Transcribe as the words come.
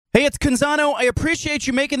Hey, it's Canzano. I appreciate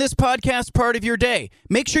you making this podcast part of your day.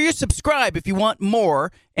 Make sure you subscribe if you want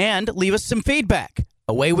more and leave us some feedback.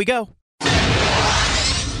 Away we go.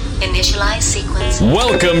 Initialize sequence.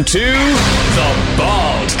 Welcome to The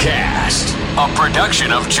Baldcast, a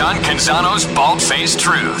production of John Canzano's Bald-Faced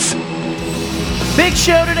Truth. Big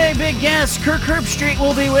show today, big guest. Kirk Herbstreit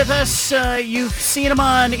will be with us. You've seen him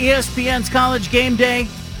on ESPN's College Game Day,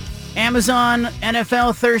 Amazon,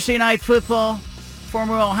 NFL, Thursday Night Football.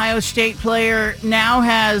 Former Ohio State player, now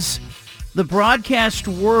has the broadcast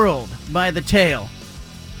world by the tail.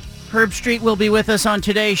 Herbstreit will be with us on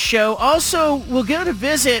today's show. Also, we'll get a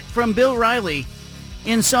visit from Bill Riley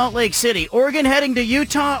in Salt Lake City. Oregon heading to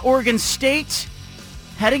Utah, Oregon State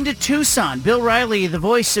heading to Tucson. Bill Riley, the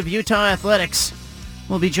voice of Utah Athletics,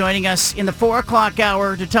 will be joining us in the 4 o'clock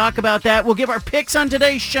hour to talk about that. We'll give our picks on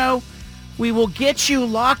today's show. We will get you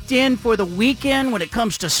locked in for the weekend when it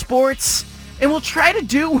comes to sports. And we'll try to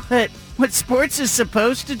do what sports is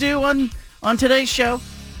supposed to do on today's show.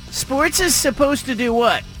 Sports is supposed to do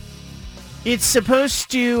what? It's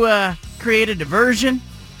supposed to create a diversion.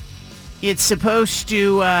 It's supposed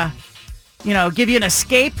to, give you an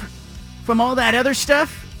escape from all that other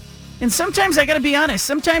stuff. And sometimes, I got to be honest,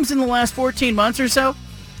 sometimes in the last 14 months or so,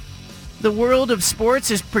 the world of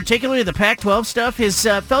sports, is particularly the Pac-12 stuff, has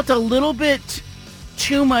felt a little bit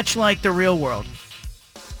too much like the real world.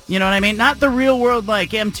 You know what I mean? Not the real world like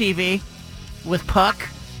MTV with Puck.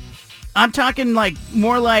 I'm talking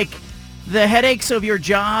more like the headaches of your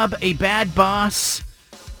job, a bad boss,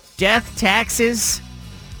 death, taxes,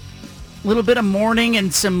 a little bit of mourning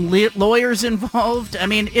and some lawyers involved. I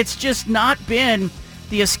mean, it's just not been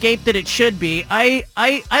the escape that it should be. I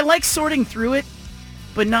like sorting through it,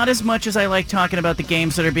 but not as much as I like talking about the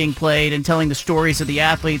games that are being played and telling the stories of the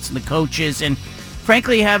athletes and the coaches and,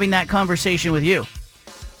 frankly, having that conversation with you.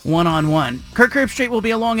 One-on-one. Kirk Herbstreit will be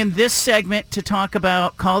along in this segment to talk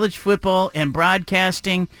about college football and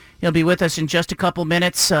broadcasting. He'll be with us in just a couple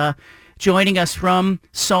minutes, joining us from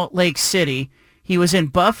Salt Lake City. He was in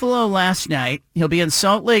Buffalo last night. He'll be in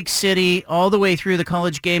Salt Lake City all the way through the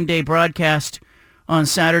College Game Day broadcast on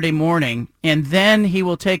Saturday morning, and then he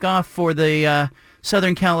will take off for the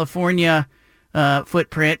Southern California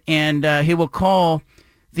footprint, and he will call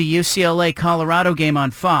the UCLA-Colorado game on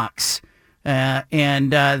Fox.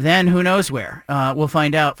 And then who knows where. We'll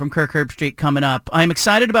find out from Kirk Herbstreit coming up. I'm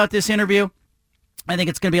excited about this interview. I think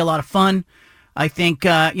it's going to be a lot of fun. I think,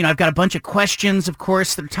 I've got a bunch of questions, of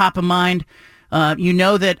course, that are top of mind.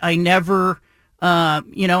 That I never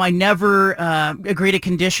agree to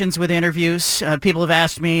conditions with interviews. People have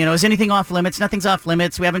asked me, is anything off limits? Nothing's off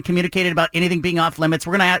limits. We haven't communicated about anything being off limits.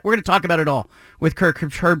 We're gonna talk about it all with Kirk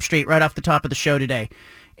Herbstreit right off the top of the show today.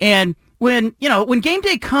 And when game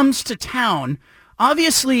day comes to town,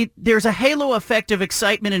 obviously there's a halo effect of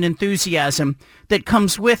excitement and enthusiasm that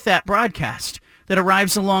comes with that broadcast that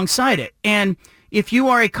arrives alongside it. And if you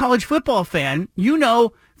are a college football fan, you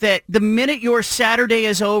know that the minute your Saturday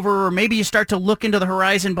is over, or maybe you start to look into the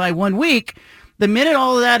horizon by 1 week, the minute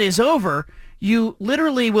all of that is over, you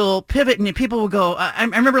literally will pivot and people will go, I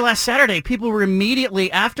remember last Saturday, people were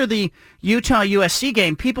immediately, after the Utah-USC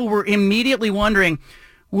game, people were immediately wondering,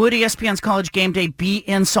 would ESPN's College Game Day be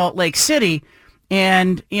in Salt Lake City?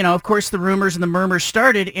 And, of course, the rumors and the murmurs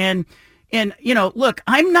started. And look,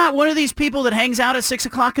 I'm not one of these people that hangs out at 6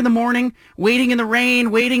 o'clock in the morning, waiting in the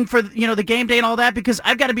rain, waiting for, the game day and all that, because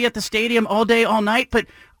I've got to be at the stadium all day, all night. But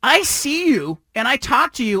I see you and I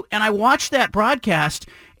talk to you and I watch that broadcast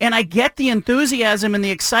and I get the enthusiasm and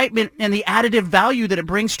the excitement and the additive value that it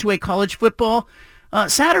brings to a college football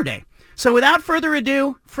Saturday. So without further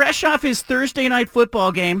ado, fresh off his Thursday night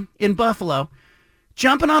football game in Buffalo,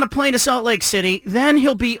 jumping on a plane to Salt Lake City, then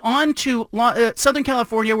he'll be on to Southern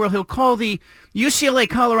California where he'll call the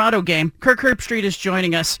UCLA-Colorado game. Kirk Herbstreit is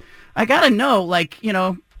joining us. I got to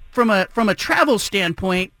know, from a travel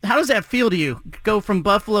standpoint, how does that feel to you? Go from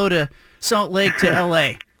Buffalo to Salt Lake to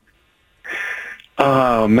L.A.?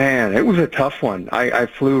 Oh, man, it was a tough one. I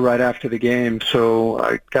flew right after the game, so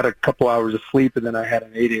I got a couple hours of sleep, and then I had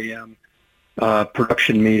an 8 a.m.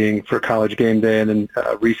 Production meeting for College Game Day, and then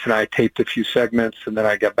Reese and I taped a few segments, and then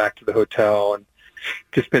I got back to the hotel and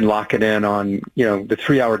just been locking in on, the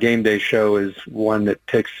 3-hour game day show is one that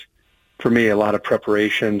takes, for me, a lot of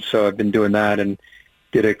preparation, so I've been doing that and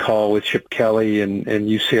did a call with Chip Kelly and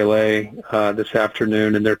UCLA this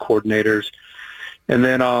afternoon and their coordinators. And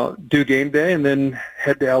then I'll do game day and then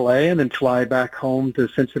head to L.A. and then fly back home to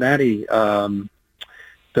Cincinnati.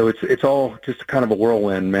 So it's all just kind of a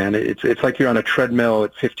whirlwind, man. It's like you're on a treadmill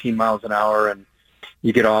at 15 miles an hour and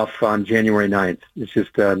you get off on January 9th. It's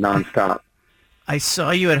just nonstop. I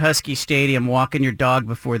saw you at Husky Stadium walking your dog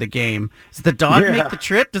before the game. Does the dog make the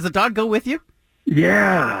trip? Does the dog go with you?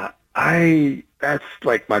 Yeah, that's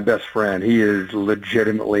like my best friend. He is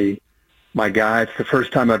legitimately my guy. It's the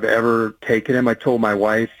first time I've ever taken him. I told my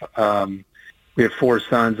wife, we have 4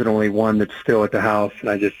 sons and only one that's still at the house, and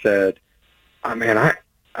I just said, oh, man,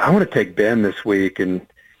 I want to take Ben this week. And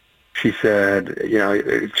she said,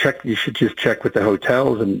 you should just check with the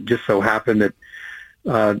hotels. And just so happened that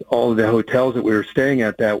all of the hotels that we were staying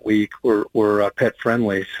at that week were pet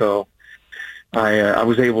friendly. So I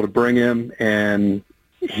was able to bring him, and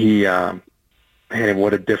he, man,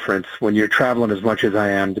 what a difference when you're traveling as much as I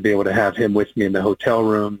am, to be able to have him with me in the hotel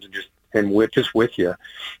rooms and with you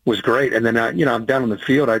was great. And then I'm down on the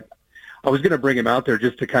field. I was going to bring him out there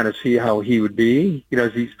just to kind of see how he would be.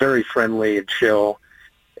 He's very friendly and chill,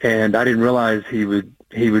 and I didn't realize he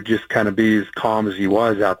would just kind of be as calm as he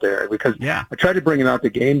was out there, because I tried to bring him out to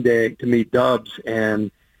game day to meet Dubs,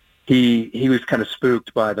 and he was kind of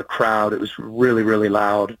spooked by the crowd. It was really, really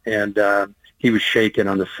loud, and he was shaking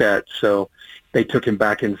on the set. So they took him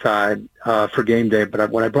back inside for game day.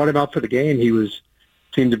 But when I brought him out for the game, he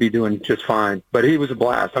seemed to be doing just fine. But he was a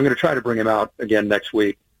blast. I'm going to try to bring him out again next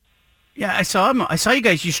week. Yeah, I saw him. I saw you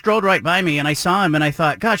guys. You strolled right by me, and I saw him, and I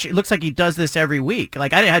thought, gosh, it looks like he does this every week.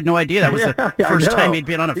 Like, I had no idea that was the first time he'd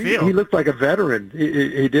been on a field. He looked like a veteran.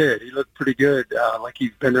 He did. He looked pretty good, like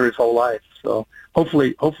he's been there his whole life. So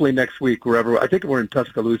hopefully next week, I think we're in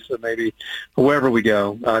Tuscaloosa, maybe, wherever we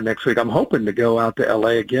go next week. I'm hoping to go out to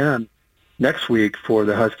L.A. again next week for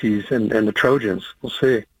the Huskies and the Trojans. We'll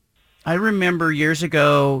see. I remember years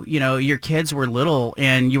ago, your kids were little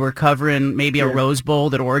and you were covering maybe a Rose Bowl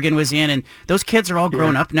that Oregon was in, and those kids are all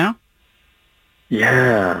grown up now?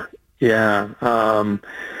 Yeah. I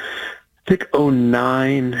think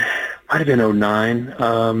 2009, might have been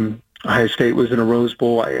 2009. Ohio State was in a Rose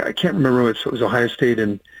Bowl. I can't remember if it was Ohio State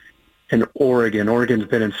and Oregon. Oregon's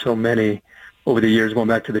been in so many over the years, going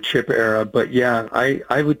back to the Chip era. But, yeah,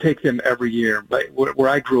 I would take them every year. Like, where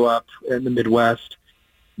I grew up in the Midwest,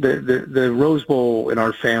 the Rose Bowl in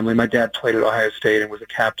our family, my dad played at Ohio State and was a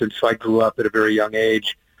captain, so I grew up at a very young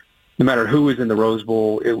age. No matter who was in the Rose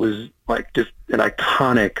Bowl, it was like just an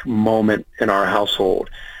iconic moment in our household.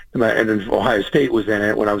 And then Ohio State was in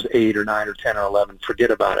it when I was 8 or 9 or 10 or 11. Forget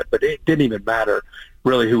about it. But it didn't even matter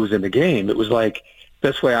really who was in the game. It was like,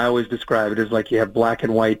 best way I always describe it is like you have black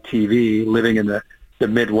and white TV living in the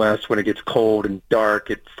Midwest when it gets cold and dark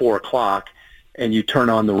at 4 o'clock, and you turn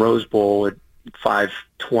on the Rose Bowl at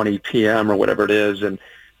 5:20 p.m. or whatever it is, and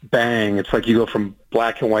bang, it's like you go from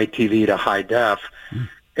black and white TV to high def.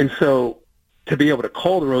 And so to be able to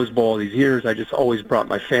call the Rose Bowl these years, I just always brought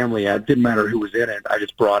my family out. It didn't matter who was in it. I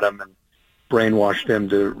just brought them and brainwashed them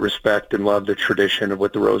to respect and love the tradition of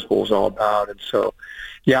what the Rose Bowl is all about. And so,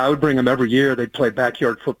 yeah, I would bring them every year. They'd play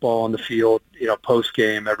backyard football on the field,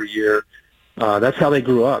 post-game every year. That's how they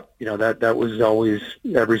grew up. That was always,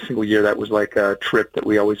 every single year, that was like a trip that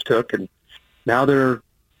we always took. And now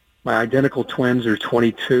my identical twins are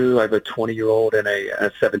 22. I have a 20-year-old and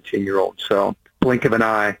a 17-year-old. So blink of an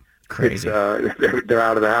eye, crazy. They're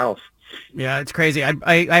out of the house. Yeah, it's crazy.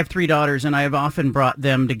 I have 3 daughters, and I have often brought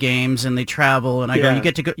them to games, and they travel, and I go,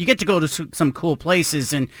 you get to go to some cool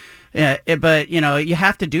places, and but you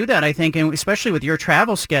have to do that, I think, and especially with your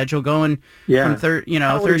travel schedule going from Thursday.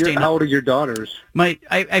 How old are your daughters?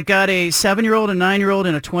 I've got a 7-year-old, a 9-year-old,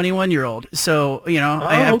 and a 21-year-old. So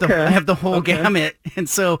I have the whole gamut, and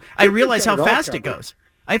so I realize how fast it goes.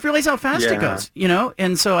 It goes,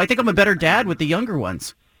 and so I think I'm a better dad with the younger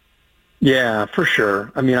ones. Yeah, for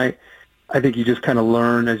sure. I mean, I think you just kind of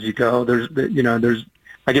learn as you go.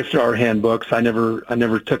 I guess there are handbooks. I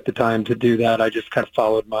never took the time to do that. I just kind of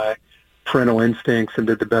followed my parental instincts and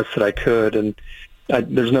did the best that I could. And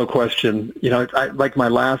there's no question. Like my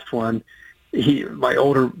last one, my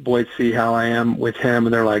older boys see how I am with him,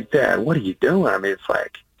 and they're like, "Dad, what are you doing?" I mean, it's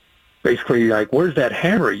like basically like, "Where's that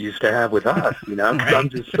hammer you used to have with us?" Right. I'm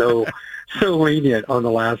just so lenient on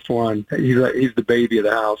the last one. He's the baby of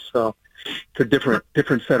the house, so it's a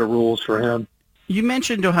different set of rules for him. You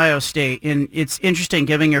mentioned Ohio State, and it's interesting,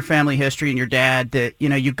 given your family history and your dad, that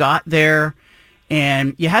you got there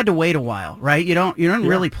and you had to wait a while, right? You don't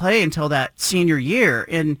really play until that senior year.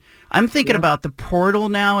 And I'm thinking about the portal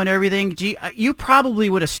now and everything. You probably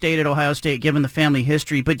would have stayed at Ohio State given the family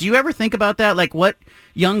history, but do you ever think about that, like what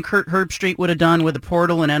young Kirk Herbstreit would have done with the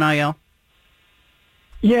portal and NIL?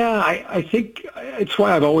 Yeah, I think it's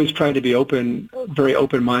why I've always tried to be very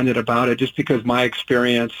open-minded about it, just because my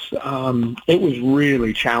experience, it was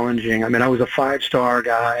really challenging. I mean, I was a 5-star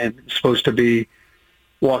guy and supposed to be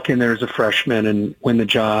walk in there as a freshman and win the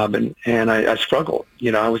job, and I struggled.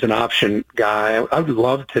 I was an option guy. I would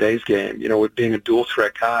love today's game, with being a dual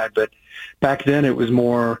threat guy, but back then it was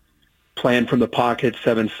more playing from the pocket,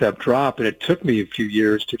 7-step drop, and it took me a few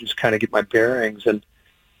years to just kind of get my bearings. And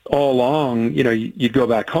all along, you'd go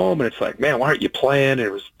back home and it's like, man, why aren't you playing? And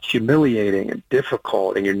it was humiliating and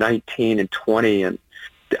difficult, and you're 19 and 20, and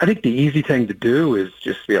I think the easy thing to do is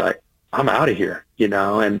just be like, I'm out of here,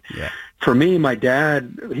 and for me, my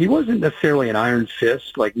dad, he wasn't necessarily an iron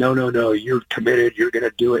fist, like, no, you're committed, you're going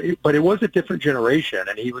to do it. But it was a different generation,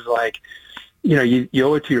 and he was like, you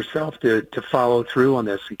owe it to yourself to follow through on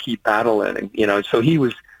this and keep battling, so he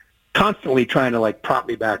was constantly trying to, like, prop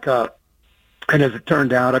me back up. And as it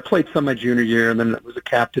turned out, I played some my junior year, and then I was a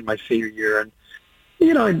captain my senior year, and,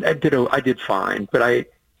 I did fine. But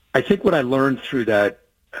I think what I learned through that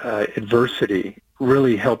adversity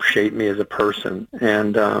really helped shape me as a person,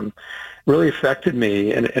 and really affected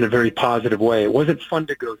me in a very positive way. It wasn't fun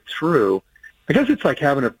to go through. I guess it's like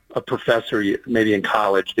having a professor maybe in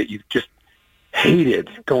college that you just hated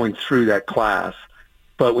going through that class.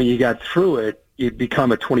 But when you got through it, you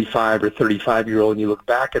become a 25 or 35-year-old, and you look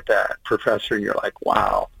back at that professor and you're like,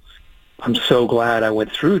 wow, I'm so glad I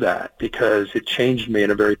went through that, because it changed me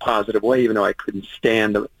in a very positive way, even though I couldn't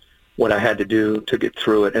stand what I had to do to get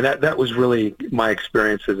through it. And that was really my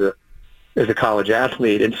experience as a college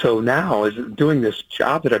athlete. And so now, as doing this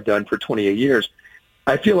job that I've done for 28 years,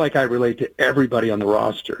 I feel like I relate to everybody on the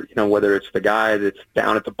roster, whether it's the guy that's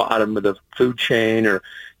down at the bottom of the food chain or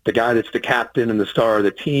the guy that's the captain and the star of the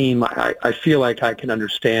team. I feel like I can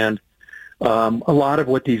understand a lot of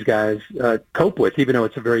what these guys cope with, even though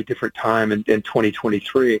it's a very different time in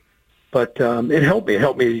 2023. But it helped me. It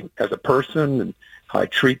helped me as a person and how I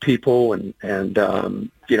treat people, and as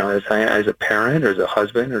a parent or as a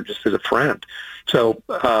husband or just as a friend. So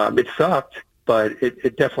it sucked, but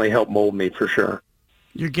it definitely helped mold me for sure.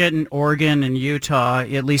 You're getting Oregon and Utah,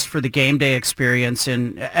 at least for the game day experience.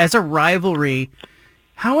 And as a rivalry,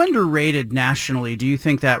 how underrated nationally do you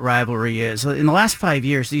think that rivalry is? In the last 5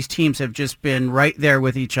 years, these teams have just been right there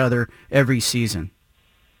with each other every season.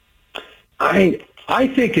 I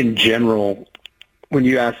think in general, when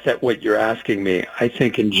you ask that, what you're asking me, I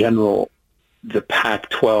think in general, the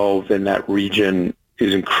Pac-12 in that region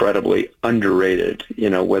is incredibly underrated.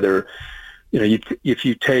 Whether, if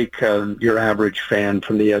you take your average fan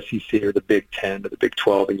from the SEC or the Big Ten or the Big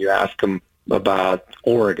 12 and you ask them about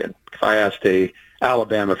Oregon, if I asked a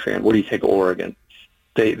Alabama fan, what do you think of Oregon?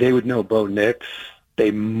 They would know Bo Nix.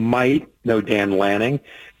 They might know Dan Lanning,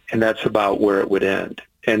 and that's about where it would end.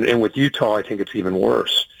 And with Utah, I think it's even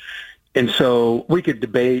worse. And so we could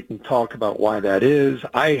debate and talk about why that is.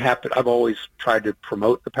 I've always tried to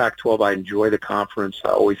promote the Pac-12. I enjoy the conference. I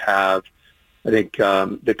always have. I think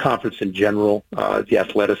the conference in general, the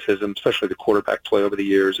athleticism, especially the quarterback play over the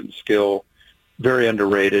years and skill, very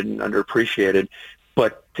underrated and underappreciated.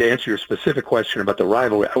 But to answer your specific question about the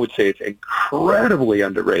rivalry, I would say it's incredibly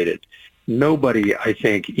underrated. Nobody, I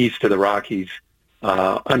think, east of the Rockies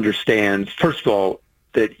understands, first of all,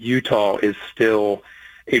 that Utah is still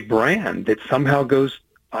a brand that somehow goes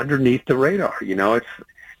underneath the radar. It's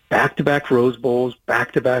back-to-back Rose Bowls,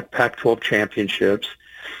 back-to-back Pac-12 championships.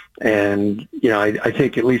 And, I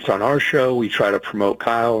think at least on our show, we try to promote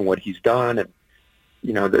Kyle and what he's done. And,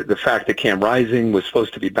 the fact that Cam Rising was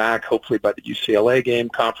supposed to be back, hopefully by the UCLA game,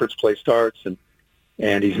 conference play starts,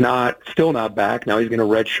 and he's still not back. Now he's going to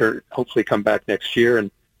redshirt, hopefully come back next year.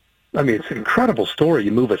 And, I mean, it's an incredible story.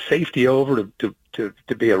 You move a safety over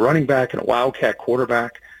to be a running back and a Wildcat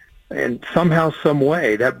quarterback, and somehow, some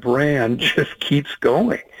way, that brand just keeps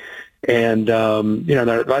going. And,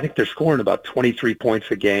 I think they're scoring about 23 points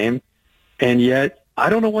a game, and yet I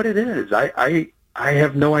don't know what it is. I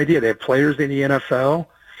have no idea. They have players in the NFL.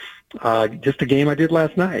 Just a game I did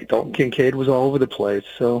last night, Dalton Kincaid was all over the place.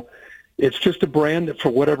 So it's just a brand that, for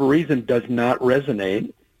whatever reason, does not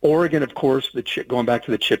resonate. Oregon, of course, going back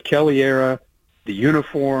to the Chip Kelly era, the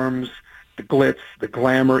uniforms, the glitz, the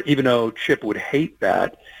glamour, even though Chip would hate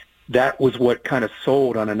that was what kind of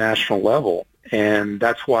sold on a national level. And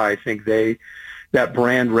that's why I think that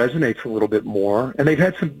brand resonates a little bit more. And they've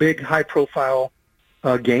had some big, high-profile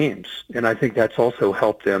games, and I think that's also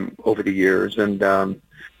helped them over the years. And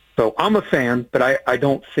so I'm a fan, but I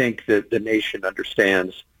don't think that the nation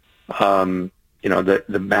understands, the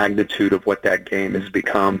magnitude of what that game has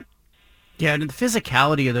become. Yeah, and the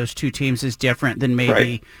physicality of those two teams is different than maybe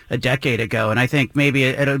Right. a decade ago, and I think maybe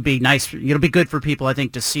it'll be nice. It'll be good for people, I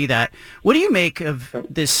think, to see that. What do you make of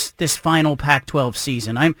this final Pac-12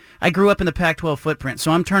 season? I grew up in the Pac-12 footprint,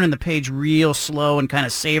 so I'm turning the page real slow and kind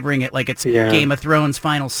of savoring it like it's Game of Thrones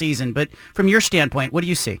final season. But from your standpoint, what do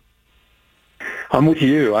you see? I'm with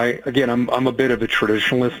you. I'm a bit of a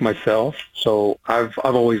traditionalist myself, so I've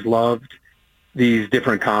always loved these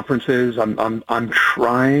different conferences. I'm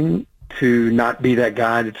trying to not be that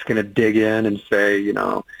guy that's going to dig in and say,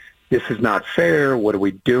 this is not fair. What are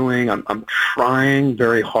we doing? I'm trying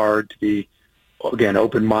very hard to be, again,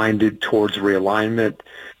 open-minded towards realignment.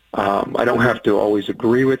 I don't have to always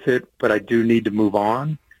agree with it, but I do need to move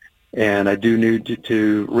on. And I do need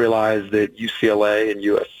to realize that UCLA and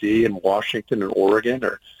USC and Washington and Oregon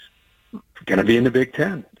are going to be in the Big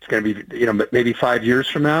Ten. It's going to be, maybe 5 years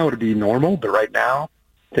from now it'll be normal, but right now,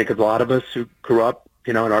 I think a lot of us who grew up,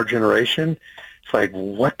 in our generation, it's like,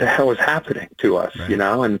 what the hell is happening to us, Right.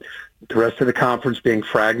 And the rest of the conference being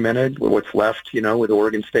fragmented with what's left, with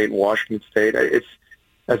Oregon State and Washington State. It's,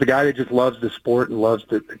 as a guy that just loves the sport and loves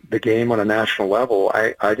the game on a national level,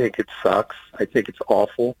 I think it sucks. I think it's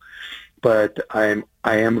awful. But I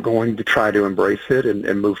am going to try to embrace it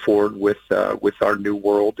and move forward with our new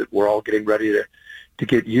world that we're all getting ready to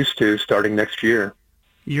get used to starting next year.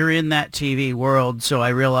 You're in that TV world, so I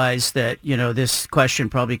realize that, this question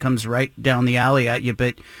probably comes right down the alley at you,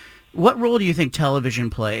 but what role do you think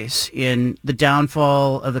television plays in the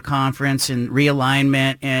downfall of the conference and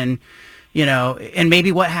realignment and, and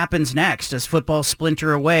maybe what happens next? Does football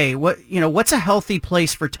splinter away? What's a healthy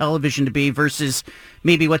place for television to be versus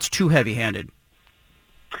maybe what's too heavy-handed?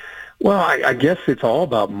 Well, I guess it's all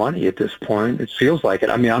about money at this point. It feels like it.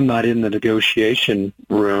 I mean, I'm not in the negotiation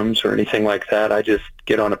rooms or anything like that. I just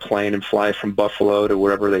get on a plane and fly from Buffalo to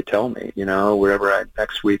wherever they tell me, wherever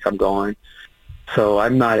next week I'm going. So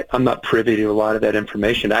I'm not privy to a lot of that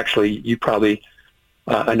information. Actually, you probably,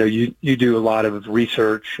 I know you do a lot of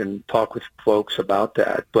research and talk with folks about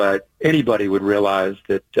that, but anybody would realize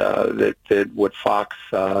that what Fox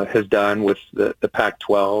has done with the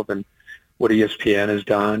Pac-12 and what ESPN has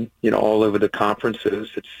done, all over the conferences,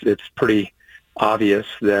 it's pretty obvious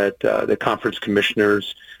that the conference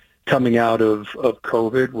commissioners coming out of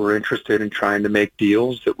COVID were interested in trying to make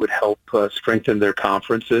deals that would help strengthen their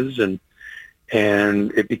conferences, and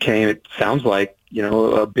it sounds like,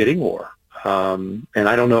 a bidding war. And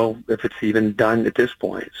I don't know if it's even done at this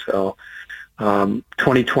point. So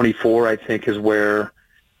 2024, I think, is where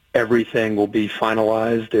everything will be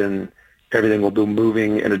finalized and everything will be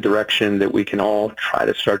moving in a direction that we can all try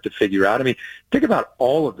to start to figure out. I mean, think about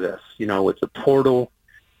all of this, with the portal,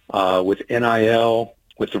 with NIL,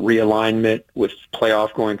 with the realignment, with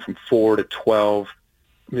playoff going from 4 to 12.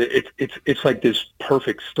 I mean, it's like this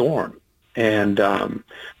perfect storm. And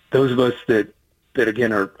those of us that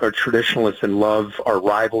again are traditionalists and love our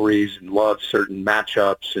rivalries and love certain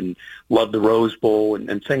matchups and love the Rose Bowl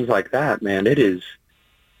and things like that, man, it is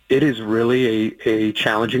really a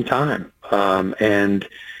challenging time. And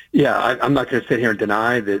yeah, I'm not going to sit here and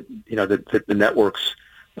deny that, that the networks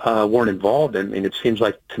weren't involved. I mean, it seems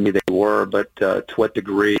like to me they were, but to what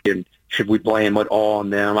degree, and should we blame it all on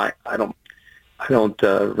them? I don't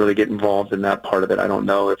really get involved in that part of it. I don't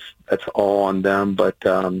know if that's all on them, but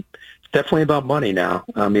it's definitely about money now.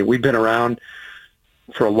 I mean, we've been around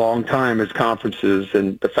for a long time as conferences,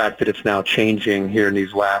 and the fact that it's now changing here in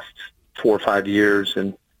these last 4 or 5 years,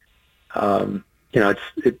 and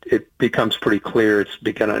it becomes pretty clear it's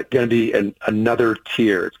going to be another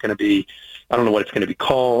tier. It's going to be, I don't know what it's going to be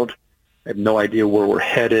called. I have no idea where we're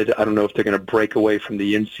headed. I don't know if they're going to break away from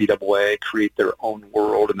the NCAA, create their own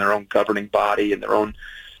world and their own governing body and their own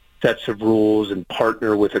sets of rules and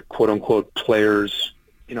partner with a quote-unquote players,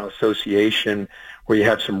 association where you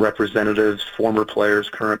have some representatives, former players,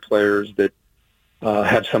 current players that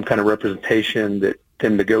have some kind of representation that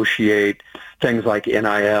can negotiate things like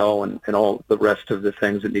NIL and all the rest of the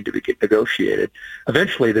things that need to be negotiated.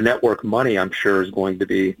 Eventually, the network money, I'm sure, is going to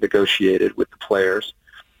be negotiated with the players.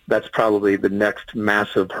 That's probably the next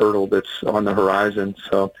massive hurdle that's on the horizon.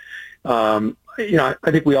 So, I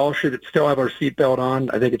think we all should still have our seatbelt on.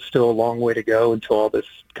 I think it's still a long way to go until all this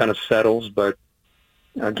kind of settles. But,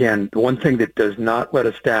 again, the one thing that does not let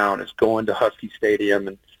us down is going to Husky Stadium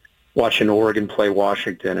and watching Oregon play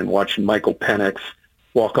Washington and watching Michael Penix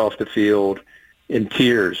walk off the field in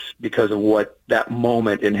tears because of what that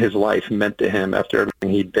moment in his life meant to him after everything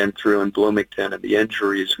he'd been through in Bloomington and the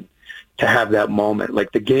injuries. And to have that moment,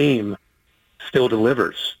 like the game still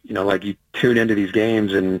delivers. Like you tune into these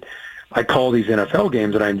games, and I call these NFL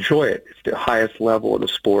games and I enjoy it. It's the highest level of the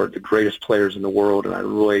sport, the greatest players in the world, and I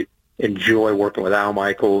really enjoy working with Al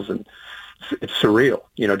Michaels, and it's surreal,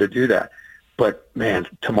 to do that. But, man,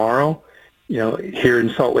 tomorrow, here in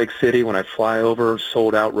Salt Lake City, when I fly over,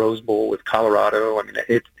 sold out Rose Bowl with Colorado,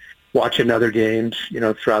 watching other games,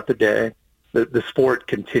 throughout the day. The sport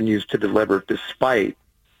continues to deliver despite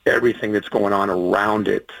everything that's going on around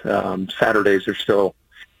it. Saturdays are still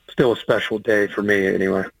a special day for me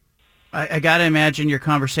anyway. I got to imagine your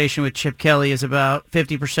conversation with Chip Kelly is about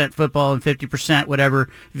 50% football and 50% whatever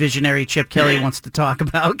visionary Chip Kelly wants to talk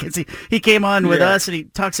about, because he came on with us and he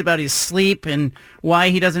talks about his sleep and why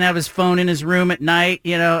he doesn't have his phone in his room at night.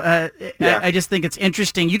 I just think it's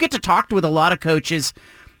interesting. You get to talk with a lot of coaches.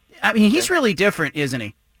 I mean, he's really different, isn't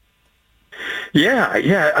he?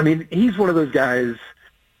 Yeah. I mean, he's one of those guys.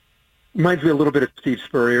 Reminds me a little bit of Steve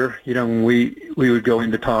Spurrier. When we would go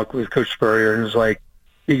in to talk with Coach Spurrier, and it was like,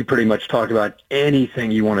 you can pretty much talk about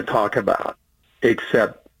anything you want to talk about,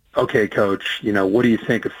 except, okay, Coach, what do you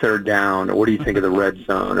think of third down, or what do you think of the red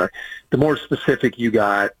zone? Or the more specific you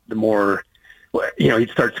got, the more,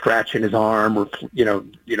 he'd start scratching his arm, or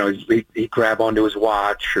he'd grab onto his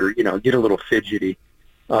watch, or get a little fidgety.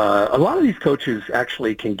 A lot of these coaches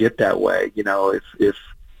actually can get that way. If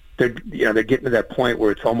they're getting to that point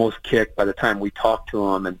where it's almost kicked by the time we talk to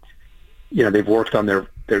them, and they've worked on their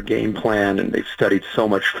game plan, and they've studied so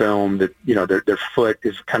much film that their foot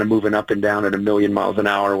is kind of moving up and down at 1,000,000 miles an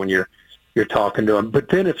hour when you're talking to them. But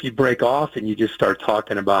then if you break off and you just start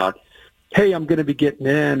talking about, hey, I'm going to be getting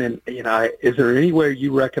in, and is there anywhere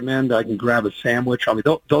you recommend I can grab a sandwich? I mean,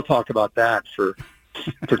 they'll talk about that for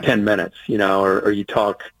 10 minutes, or you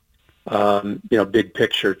talk, big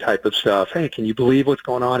picture type of stuff. Hey, can you believe what's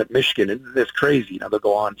going on at Michigan? Isn't this crazy? They'll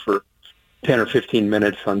go on for 10 or 15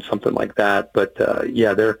 minutes on something like that. But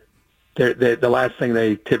they're the last thing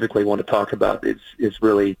they typically want to talk about is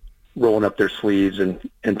really rolling up their sleeves and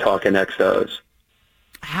talking XOs.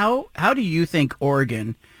 How do you think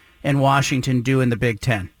Oregon and Washington do in the Big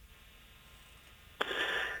Ten?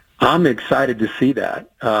 I'm excited to see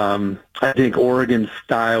that. I think Oregon's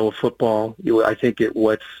style of football, I think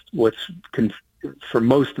for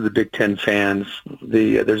most of the Big Ten fans,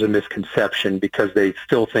 there's a misconception because they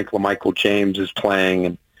still think LaMichael James is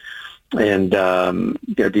playing, and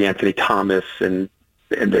DeAnthony Thomas, and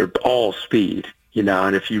they're all speed,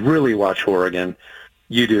 and if you really watch Oregon,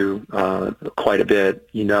 you do quite a bit,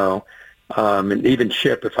 and even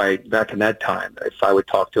Chip, back in that time, if I would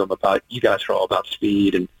talk to him about, you guys are all about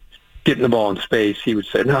speed and getting the ball in space, he would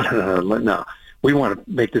say, no. We want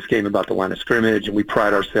to make this game about the line of scrimmage, and we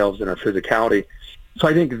pride ourselves in our physicality. So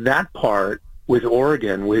I think that part with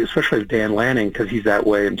Oregon, especially with Dan Lanning, because he's that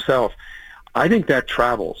way himself, I think that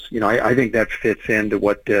travels. I think that fits into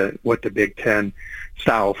what the Big Ten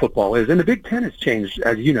style of football is. And the Big Ten has changed,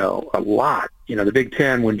 as you know, a lot. The Big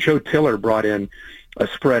Ten, when Joe Tiller brought in a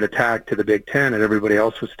spread attack to the Big Ten and everybody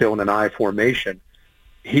else was still in an I formation,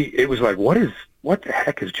 it was like, what the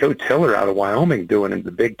heck is Joe Tiller out of Wyoming doing in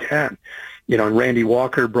the Big Ten? And Randy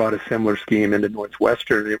Walker brought a similar scheme into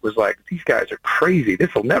Northwestern. It was like, these guys are crazy.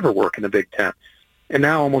 This will never work in the Big Ten. And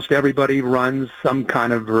now almost everybody runs some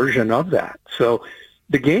kind of version of that. So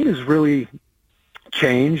the game has really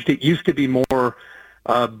changed. It used to be more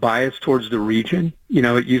biased towards the region.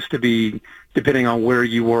 It used to be, depending on where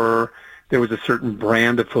you were, there was a certain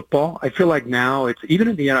brand of football. I feel like now it's, even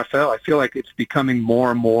in the NFL, I feel like it's becoming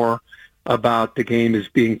more and more about the game is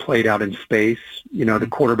being played out in space. The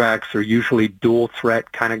quarterbacks are usually dual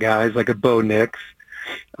threat kind of guys, like a Bo Nix.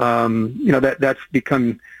 That's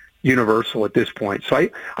become universal at this point. So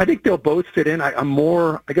I think they'll both fit in. I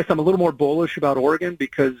guess I'm a little more bullish about Oregon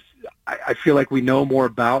because I feel like we know more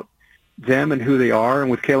about them and who they are.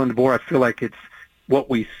 And with Kalen DeBoer, I feel like it's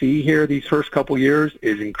what we see here these first couple years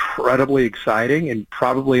is incredibly exciting and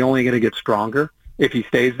probably only going to get stronger if he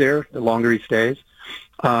stays there, the longer he stays.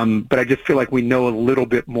 But I just feel like we know a little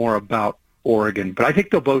bit more about Oregon. But I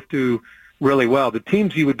think they'll both do really well. The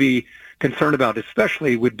teams you would be concerned about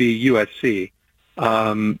especially would be USC,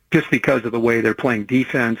 just because of the way they're playing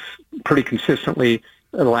defense pretty consistently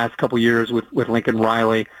the last couple of years with Lincoln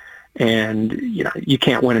Riley. And, you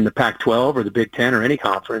can't win in the Pac-12 or the Big Ten or any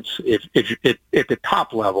conference if at the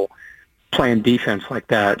top level playing defense like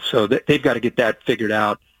that. So they've got to get that figured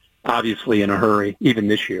out, obviously, in a hurry, even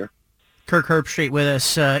this year. Kirk Herbstreit with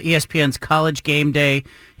us, ESPN's College Game Day.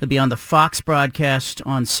 He'll be on the Fox broadcast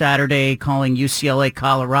on Saturday calling UCLA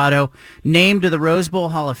Colorado. Named to the Rose Bowl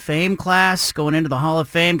Hall of Fame class, going into the Hall of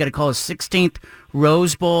Fame. Got to call his 16th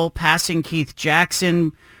Rose Bowl, passing Keith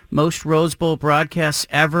Jackson, most Rose Bowl broadcasts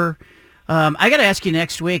ever. I got to ask you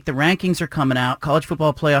next week, the rankings are coming out, college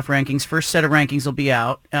football playoff rankings. First set of rankings will be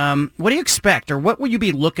out. What do you expect, or what will you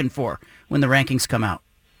be looking for when the rankings come out?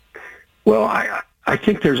 Well, I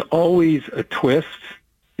think there's always a twist.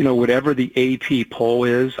 Whatever the AP poll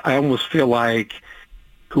is, I almost feel like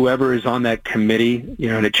whoever is on that committee,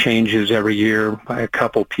 and it changes every year by a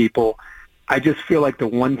couple people, I just feel like the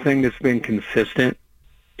one thing that's been consistent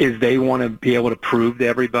is they want to be able to prove to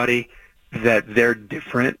everybody that they're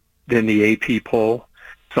different than the AP poll.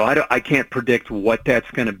 So I can't predict what that's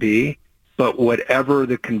going to be, but whatever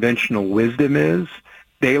the conventional wisdom is,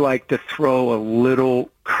 they like to throw a little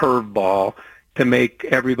curveball to make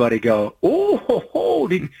everybody go, oh,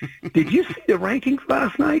 did you see the rankings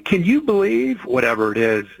last night? Can you believe? Whatever it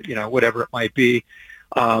is, whatever it might be.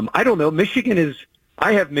 I don't know.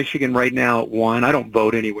 I have Michigan right now at 1. I don't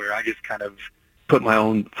vote anywhere. I just kind of put my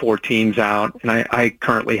own 4 teams out, and I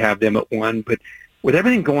currently have them at 1. But with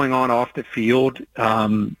everything going on off the field,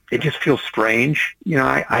 it just feels strange.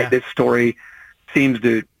 This story seems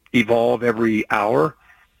to evolve every hour.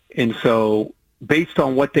 And so based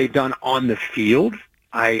on what they've done on the field,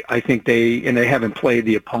 I think they haven't played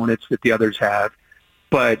the opponents that the others have.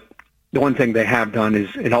 But the one thing they have done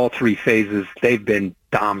is in all 3 phases, they've been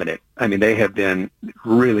dominant. I mean, they have been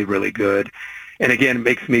really, really good. And again, it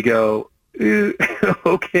makes me go,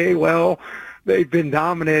 okay, well, they've been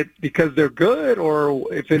dominant because they're good,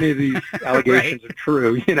 or if any of these allegations are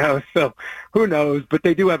true, so who knows? But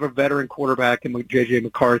they do have a veteran quarterback in J.J.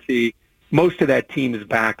 McCarthy. Most of that team is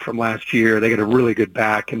back from last year. They got a really good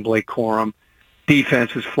back in Blake Corum.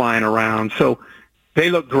 Defense is flying around. So they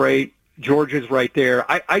look great. Georgia's right there.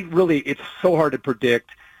 It's so hard to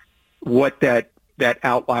predict what that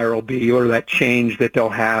outlier will be or that change that they'll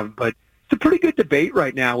have. But it's a pretty good debate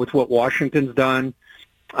right now with what Washington's done,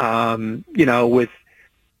 with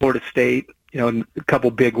Florida State, a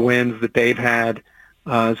couple big wins that they've had.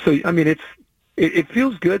 It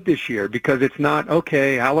feels good this year because it's not,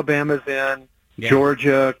 okay, Alabama's in,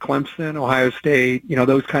 Georgia, Clemson, Ohio State,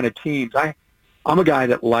 those kind of teams. I'm a guy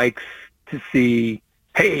that likes to see,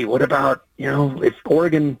 hey, what about, if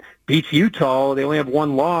Oregon beats Utah, they only have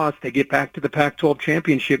 1 loss, they get back to the Pac-12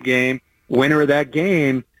 championship game, winner of that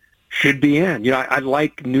game should be in. I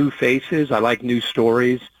like new faces. I like new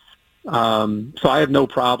stories. So I have no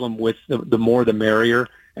problem with the more the merrier,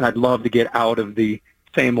 and I'd love to get out of the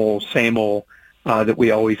same old that we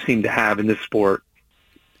always seem to have in this sport.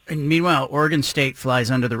 And meanwhile, Oregon State flies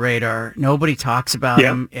under the radar. Nobody talks about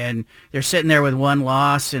them, and they're sitting there with 1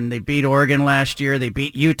 loss, and they beat Oregon last year. They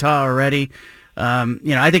beat Utah already.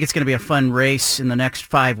 I think it's going to be a fun race in the next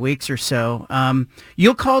 5 weeks or so.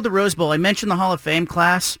 You'll call the Rose Bowl. I mentioned the Hall of Fame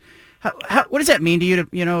class. What does that mean to you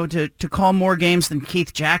to call more games than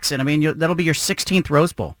Keith Jackson? I mean, that'll be your 16th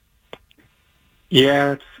Rose Bowl.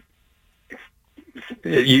 Yeah,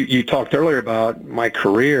 you talked earlier about my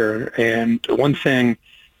career, and one thing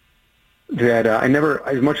that I never,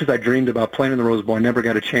 as much as I dreamed about playing in the Rose Bowl, I never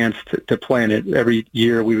got a chance to play in it. Every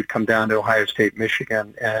year we would come down to Ohio State,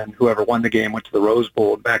 Michigan, and whoever won the game went to the Rose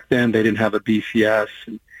Bowl. Back then they didn't have a BCS.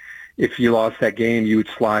 And if you lost that game, you would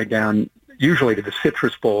slide down usually to the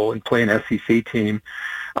Citrus Bowl and play an SEC team.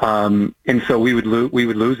 And so we would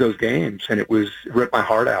lose those games, and it ripped my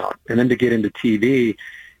heart out. And then to get into TV,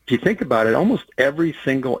 if you think about it, almost every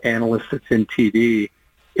single analyst that's in TV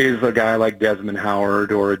is a guy like Desmond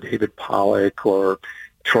Howard or David Pollack or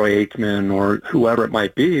Troy Aikman or whoever it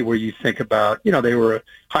might be, where you think about, they were a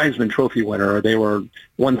Heisman Trophy winner or they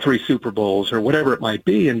won 3 Super Bowls or whatever it might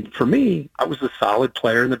be. And for me, I was a solid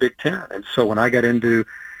player in the Big Ten. And so when I got into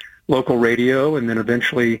local radio and then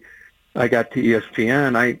eventually I got to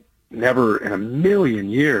ESPN, I never in a million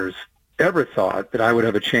years ever thought that I would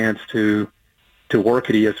have a chance to work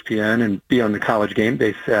at ESPN and be on the College Game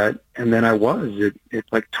Day set. And then I was at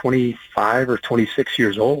like 25 or 26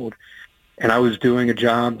 years old. And I was doing a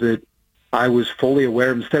job that I was fully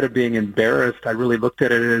aware of. Instead of being embarrassed, I really looked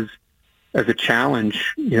at it as a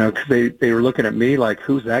challenge, because they were looking at me like,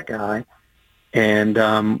 who's that guy?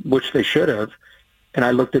 And which they should have. And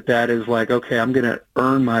I looked at that as like, okay, I'm going to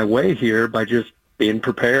earn my way here by just being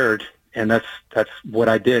prepared. And that's what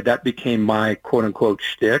I did. That became my quote-unquote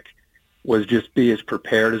shtick, was just be as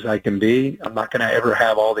prepared as I can be. I'm not going to ever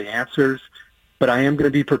have all the answers, but I am going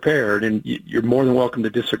to be prepared. And you're more than welcome to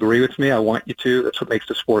disagree with me. I want you to. That's what makes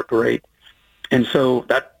the sport great. And so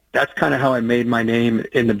that's kind of how I made my name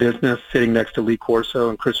in the business, sitting next to Lee Corso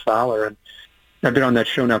and Chris Fowler. And I've been on that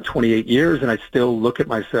show now 28 years, and I still look at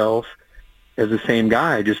myself as the same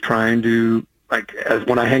guy, just trying to, as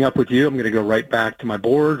when I hang up with you, I'm going to go right back to my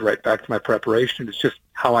board, right back to my preparation. It's just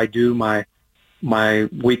how I do my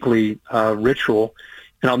weekly ritual,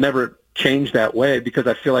 and I'll never change that way because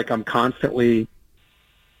I feel like I'm constantly,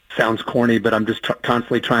 sounds corny, but I'm just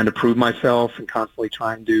constantly trying to prove myself and constantly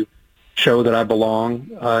trying to show that I belong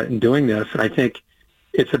in doing this. And I think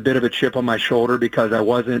it's a bit of a chip on my shoulder because I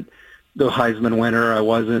wasn't the Heisman winner. I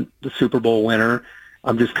wasn't the Super Bowl winner.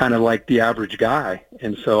 I'm just kind of like the average guy.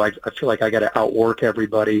 And so I feel like I got to outwork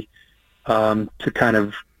everybody to kind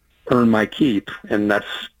of earn my keep. And that's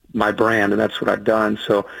my brand, and that's what I've done.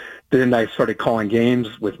 So then I started calling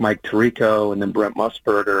games with Mike Tirico and then Brent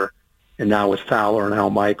Musburger, and now with Fowler and Al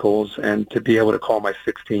Michaels. And to be able to call my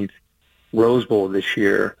 16th Rose Bowl this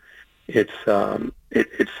year, it's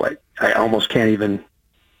like I almost can't even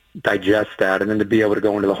digest that. And then to be able to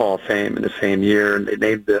go into the Hall of Fame in the same year, and they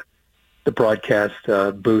named the broadcast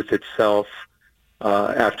booth itself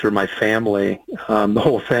after my family. The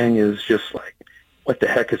whole thing is just like, what the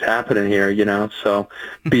heck is happening here, you know? So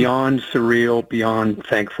beyond surreal, beyond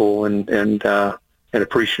thankful, and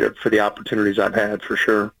appreciative for the opportunities I've had, for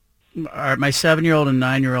sure. All right, my 7-year-old and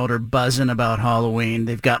 9-year-old are buzzing about Halloween.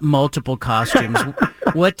 They've got multiple costumes.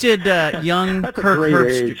 What did young That's Kirk a great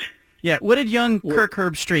Herbstreit? age. Yeah, what did young Kirk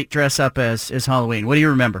Herbstreit dress up as Halloween? What do you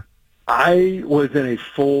remember? I was in a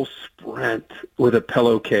full sprint with a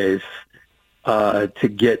pillowcase to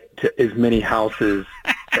get to as many houses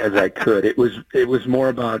as I could. It was more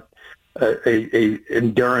about a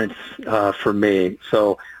endurance for me.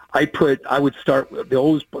 So I would start with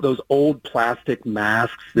those old plastic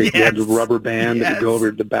masks that you had the rubber band that would go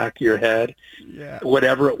over the back of your head. Yeah.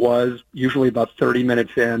 Whatever it was, usually about 30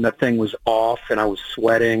 minutes in, that thing was off, and I was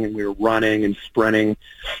sweating, and we were running and sprinting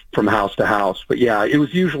from house to house. But yeah, it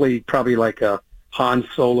was usually probably like a Han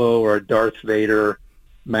Solo or a Darth Vader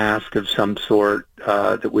mask of some sort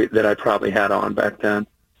that I probably had on back then.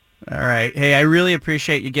 All right. Hey, I really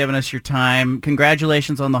appreciate you giving us your time.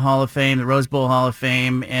 Congratulations on the Hall of Fame, the Rose Bowl Hall of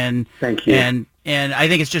Fame. And thank you. And I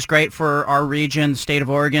think it's just great for our region, state of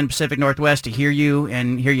Oregon, Pacific Northwest, to hear you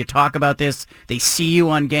and hear you talk about this. They see you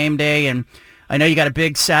on game day, and I know you got a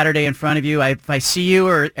big Saturday in front of you. If I see you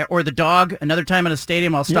or the dog another time in a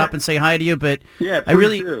stadium, I'll stop and say hi to you. But I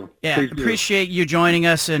really appreciate you joining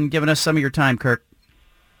us and giving us some of your time, Kirk.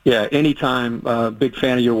 Yeah, anytime. Big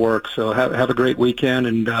fan of your work. So have a great weekend,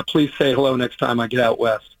 and please say hello next time I get out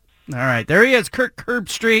west. All right. There he is, Kirk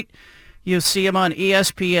Herbstreit. You'll see him on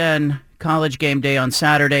ESPN College Game Day on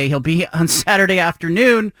Saturday. He'll be on Saturday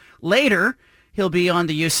afternoon. Later, he'll be on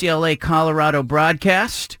the UCLA Colorado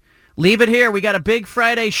broadcast. Leave it here. We got a big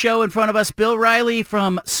Friday show in front of us. Bill Riley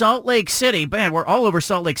from Salt Lake City. Man, we're all over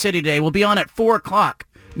Salt Lake City today. We'll be on at 4 o'clock.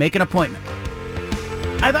 Make an appointment.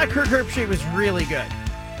 I thought Kirk Herbstreit was really good.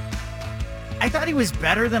 I thought he was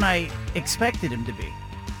better than I expected him to be.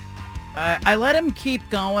 I let him keep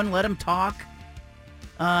going, let him talk.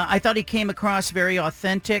 I thought he came across very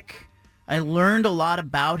authentic. I learned a lot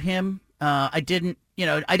about him. I didn't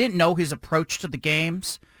know his approach to the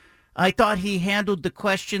games. I thought he handled the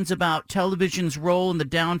questions about television's role in the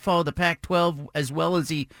downfall of the Pac-12 as well as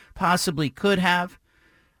he possibly could have.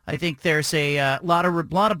 I think there's a lot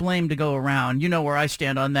of blame to go around. You know where I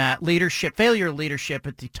stand on that. Failure of leadership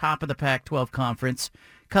at the top of the Pac-12 conference.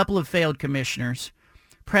 Couple of failed commissioners.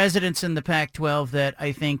 Presidents in the Pac-12 that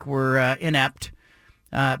I think were inept,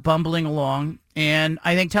 bumbling along. And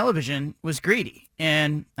I think television was greedy.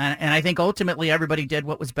 And I think ultimately everybody did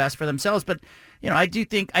what was best for themselves. But, I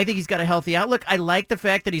think he's got a healthy outlook. I like the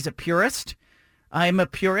fact that he's a purist. I'm a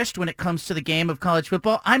purist when it comes to the game of college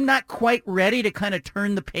football. I'm not quite ready to kind of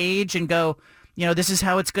turn the page and go, this is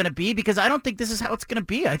how it's going to be, because I don't think this is how it's going to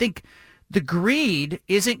be. I think the greed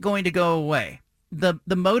isn't going to go away. The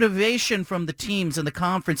motivation from the teams and the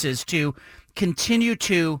conferences to continue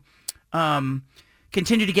to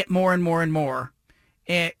get more and more and more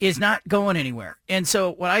is not going anywhere. And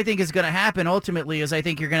so what I think is going to happen ultimately is I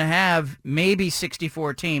think you're going to have maybe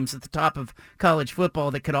 64 teams at the top of college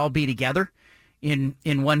football that could all be together in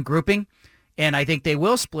one grouping, and I think they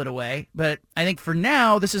will split away. But I think for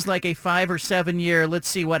now, this is like a 5 or 7 year, let's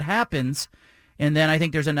see what happens, and then I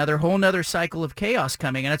think there's whole nother cycle of chaos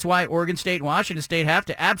coming, and that's why Oregon State and Washington State have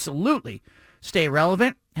to absolutely stay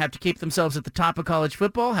relevant, have to keep themselves at the top of college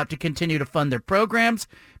football, have to continue to fund their programs,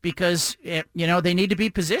 because they need to be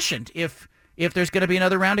positioned if there's going to be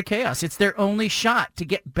another round of chaos. It's their only shot to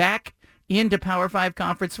get back into Power 5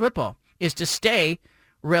 conference football, is to stay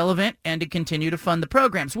relevant and to continue to fund the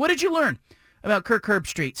programs. What did you learn about Kirk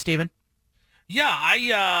Herbstreit, Stephen? Yeah,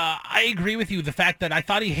 I agree with you. The fact that I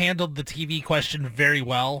thought he handled the TV question very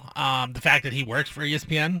well. The fact that he works for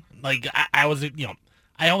ESPN, like I was,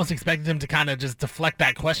 I almost expected him to kind of just deflect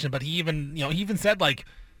that question, but he even said like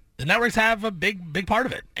the networks have a big part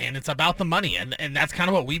of it, and it's about the money, and that's kind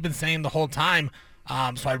of what we've been saying the whole time.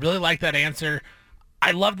 So I really like that answer.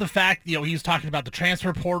 I love the fact, he was talking about the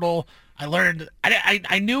transfer portal. I learned.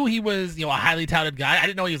 I knew he was a highly touted guy. I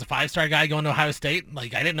didn't know he was a 5-star guy going to Ohio State.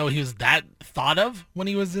 Like, I didn't know he was that thought of when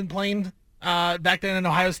he was playing back then in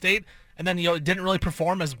Ohio State. And then didn't really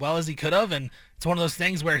perform as well as he could have. And it's one of those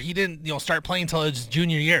things where he didn't start playing until his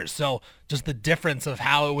junior year. So just the difference of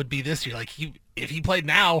how it would be this year. Like, if he played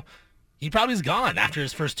now, he probably is gone after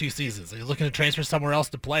his first 2 seasons. He's looking to transfer somewhere else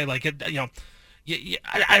to play. Like,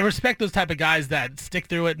 I respect those type of guys that stick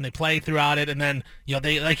through it and they play throughout it, and then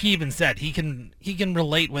they, like he even said, he can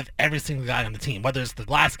relate with every single guy on the team, whether it's the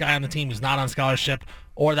last guy on the team who's not on scholarship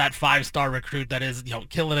or that 5-star recruit that is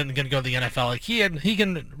killing it and going to go to the NFL. Like he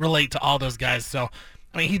can relate to all those guys. So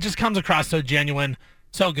I mean, he just comes across so genuine,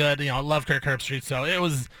 so good. I love Kirk Herbstreit. So it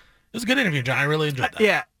was a good interview, John. I really enjoyed that.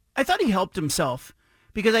 Yeah, I thought he helped himself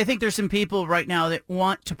because I think there's some people right now that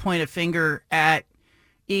want to point a finger at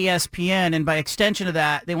ESPN, and by extension of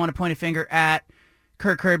that, they want to point a finger at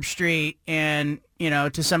Kirk Herbstreit and,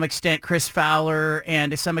 to some extent, Chris Fowler,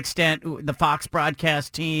 and to some extent, the Fox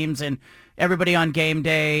broadcast teams and everybody on game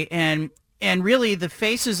day. And really, the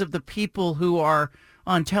faces of the people who are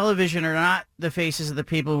on television are not the faces of the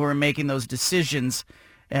people who are making those decisions.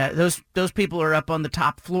 Those people are up on the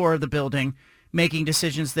top floor of the building making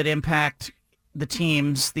decisions that impact the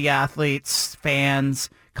teams, the athletes, fans,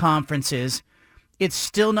 conferences. It's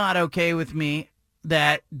still not okay with me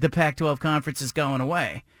that the Pac-12 conference is going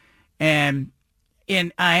away. And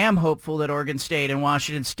I am hopeful that Oregon State and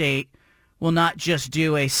Washington State will not just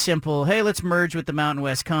do a simple, hey, let's merge with the Mountain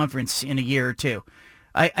West Conference in a year or two.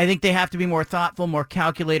 I think they have to be more thoughtful, more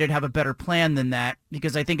calculated, have a better plan than that,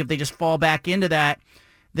 because I think if they just fall back into that,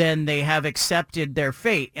 then they have accepted their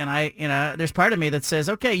fate. And there's part of me that says,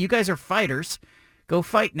 okay, you guys are fighters. Go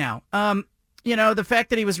fight now. The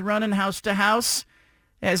fact that he was running house to house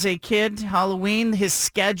as a kid, Halloween, his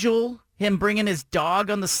schedule, him bringing his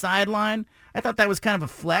dog on the sideline, I thought that was kind of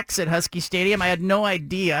a flex at Husky Stadium. I had no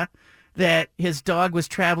idea that his dog was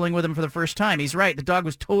traveling with him for the first time. He's right. The dog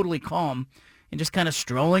was totally calm and just kind of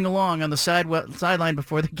strolling along on the sideline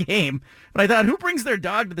before the game. But I thought, who brings their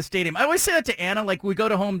dog to the stadium? I always say that to Anna, like we go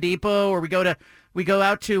to Home Depot or we go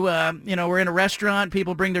out to, we're in a restaurant,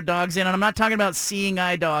 people bring their dogs in. And I'm not talking about seeing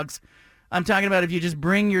eye dogs. I'm talking about if you just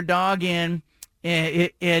bring your dog in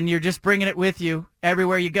and you're just bringing it with you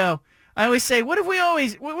everywhere you go. I always say, what if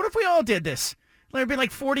we all did this? There'd be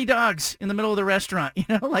like 40 dogs in the middle of the restaurant,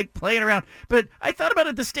 like playing around. But I thought about it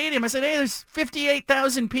at the stadium. I said, hey, there's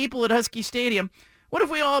 58,000 people at Husky Stadium. What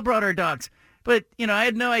if we all brought our dogs? But, I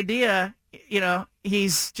had no idea,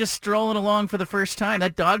 he's just strolling along for the first time.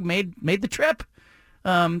 That dog made the trip.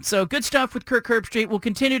 So good stuff with Kirk Herbstreit. We'll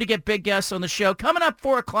continue to get big guests on the show. Coming up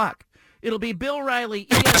 4 o'clock. It'll be Bill Riley.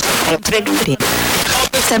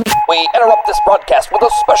 We interrupt this broadcast with a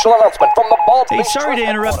special announcement from the Bald Hey, Faced sorry to Truth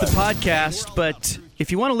interrupt the Headquarters. podcast, but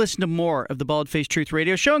if you want to listen to more of the Bald Faced Truth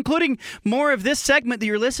Radio Show, including more of this segment that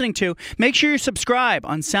you're listening to, make sure you subscribe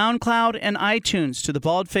on SoundCloud and iTunes to the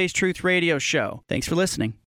Bald Faced Truth Radio Show. Thanks for listening.